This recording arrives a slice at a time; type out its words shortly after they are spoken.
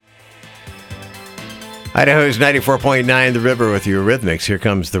Idaho's 94.9 The River with your Rhythmics. Here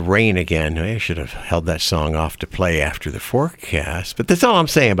comes the rain again. I should have held that song off to play after the forecast, but that's all I'm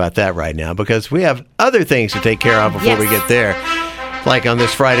saying about that right now because we have other things to take care of before we get there. Like on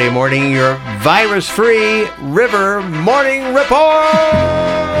this Friday morning, your virus-free River Morning Report!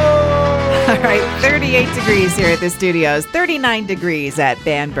 All right, 38 degrees here at the studios, 39 degrees at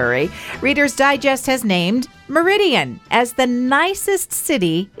Banbury. Reader's Digest has named Meridian as the nicest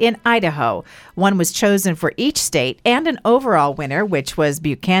city in Idaho. One was chosen for each state and an overall winner, which was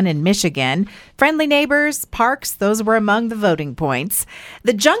Buchanan, Michigan. Friendly neighbors, parks, those were among the voting points.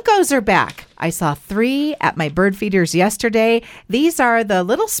 The Juncos are back. I saw 3 at my bird feeders yesterday. These are the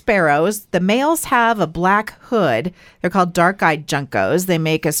little sparrows. The males have a black hood. They're called dark-eyed Juncos. They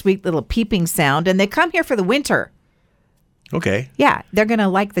make a sweet little peeping sound, and they come here for the winter. Okay. Yeah, they're going to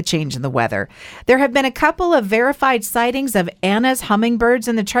like the change in the weather. There have been a couple of verified sightings of Anna's hummingbirds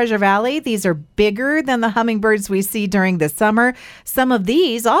in the Treasure Valley. These are bigger than the hummingbirds we see during the summer. Some of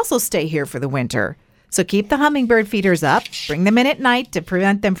these also stay here for the winter. So keep the hummingbird feeders up, bring them in at night to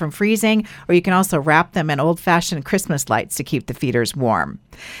prevent them from freezing, or you can also wrap them in old-fashioned Christmas lights to keep the feeders warm.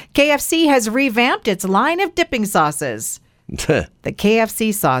 KFC has revamped its line of dipping sauces. The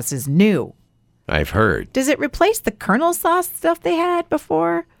KFC sauce is new. I've heard. Does it replace the Colonel sauce stuff they had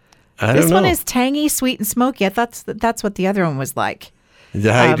before? I don't know. This one is tangy, sweet, and smoky. I thought that's what the other one was like. Is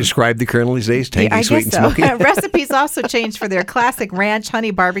that how you describe the Colonel these days? Tangy, I sweet, guess and smoky? Recipes also changed for their classic ranch,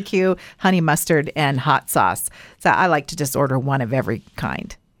 honey barbecue, honey mustard, and hot sauce. So I like to just order one of every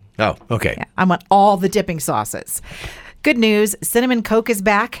kind. Oh, okay. Yeah, I want all the dipping sauces. Good news, cinnamon Coke is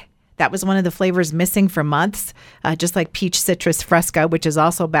back. That was one of the flavors missing for months, just like peach citrus fresca, which is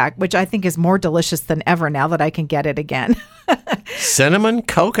also back, which I think is more delicious than ever now that I can get it again. Cinnamon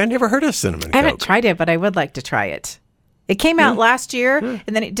Coke? I never heard of cinnamon Coke. I haven't tried it, but I would like to try it. It came out last year,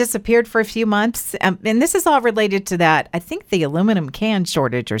 and then it disappeared for a few months. And this is all related to that, I think, the aluminum can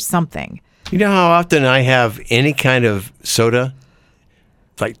shortage or something. You know how often I have any kind of soda?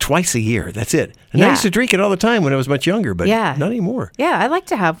 Like twice a year. That's it. And I used to drink it all the time when I was much younger, but not anymore. Yeah, I like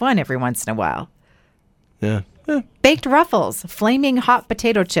to have one every once in a while. Yeah. Baked Ruffles, flaming hot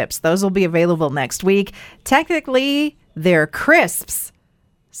potato chips. Those will be available next week. Technically, they're crisps,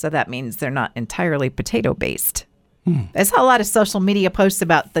 so that means they're not entirely potato-based. I saw a lot of social media posts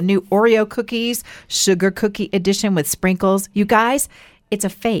about the new Oreo cookies, sugar cookie edition with sprinkles. You guys, it's a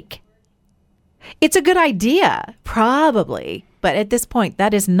fake. It's a good idea, probably, but at this point,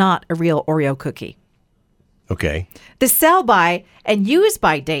 that is not a real Oreo cookie. Okay. The sell-by and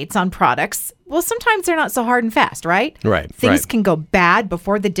use-by dates on products, well, sometimes they're not so hard and fast, right? Right. Things can go bad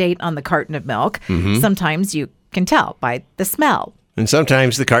before the date on the carton of milk. Sometimes you can tell by the smell. And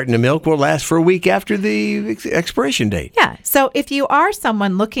sometimes the carton of milk will last for a week after the expiration date. Yeah. So if you are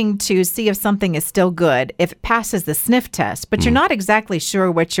someone looking to see if something is still good, if it passes the sniff test, but you're not exactly sure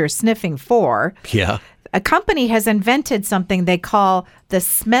what you're sniffing for, Yeah. a company has invented something they call the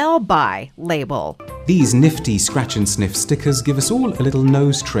smell by label. These nifty scratch and sniff stickers give us all a little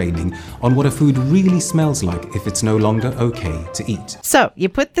nose training on what a food really smells like if it's no longer okay to eat. So you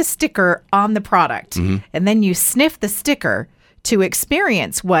put the sticker on the product and then you sniff the sticker to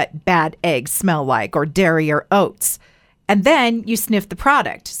experience what bad eggs smell like or dairy or oats. And then you sniff the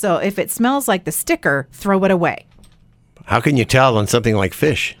product. So if it smells like the sticker, throw it away. How can you tell on something like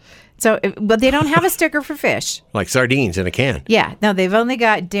fish? So, but they don't have a sticker for fish. Like sardines in a can. Yeah. No, they've only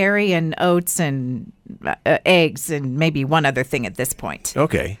got dairy and oats and eggs and maybe one other thing at this point.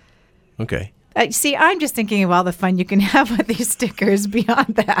 Okay. See, I'm just thinking of all the fun you can have with these stickers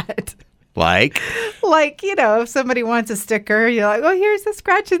beyond that. Like, if somebody wants a sticker, you're like, oh, here's a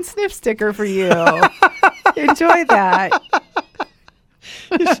scratch and sniff sticker for you. Enjoy that.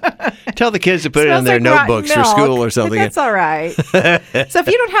 tell the kids to put it in their Smells like rotten notebooks for milk, school or something. That's all right. So if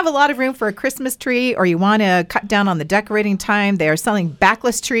you don't have a lot of room for a Christmas tree or you want to cut down on the decorating time, they are selling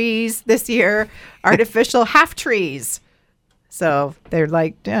backless trees this year, artificial half trees. So they're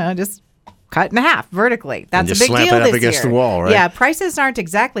like, just cut in half vertically. That's a big deal this year. Slap it up against the wall, right? Yeah, prices aren't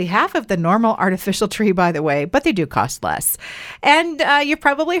exactly half of the normal artificial tree, by the way, but they do cost less. And you've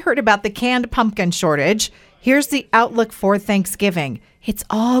probably heard about the canned pumpkin shortage. Here's the outlook for Thanksgiving. It's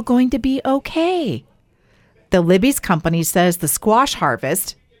all going to be okay. The Libby's company says the squash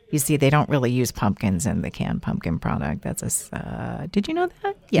harvest, you see, they don't really use pumpkins in the canned pumpkin product. That's did you know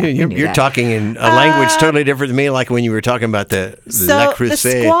that? Yeah, you're talking in a language totally different than me, like when you were talking about the Le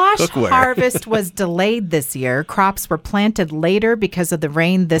Creuset squash cookware. harvest was delayed this year. Crops were planted later because of the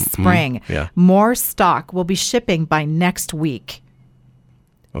rain this spring. Yeah. More stock will be shipping by next week.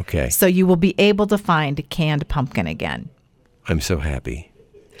 Okay. So you will be able to find canned pumpkin again. I'm so happy.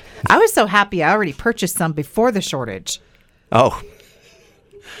 I was so happy I already purchased some before the shortage. Oh.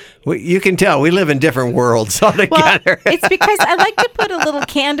 You can tell we live in different worlds altogether. Well, it's because I like to put a little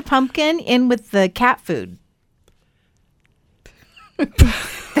canned pumpkin in with the cat food.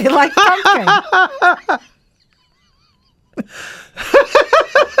 They like pumpkin.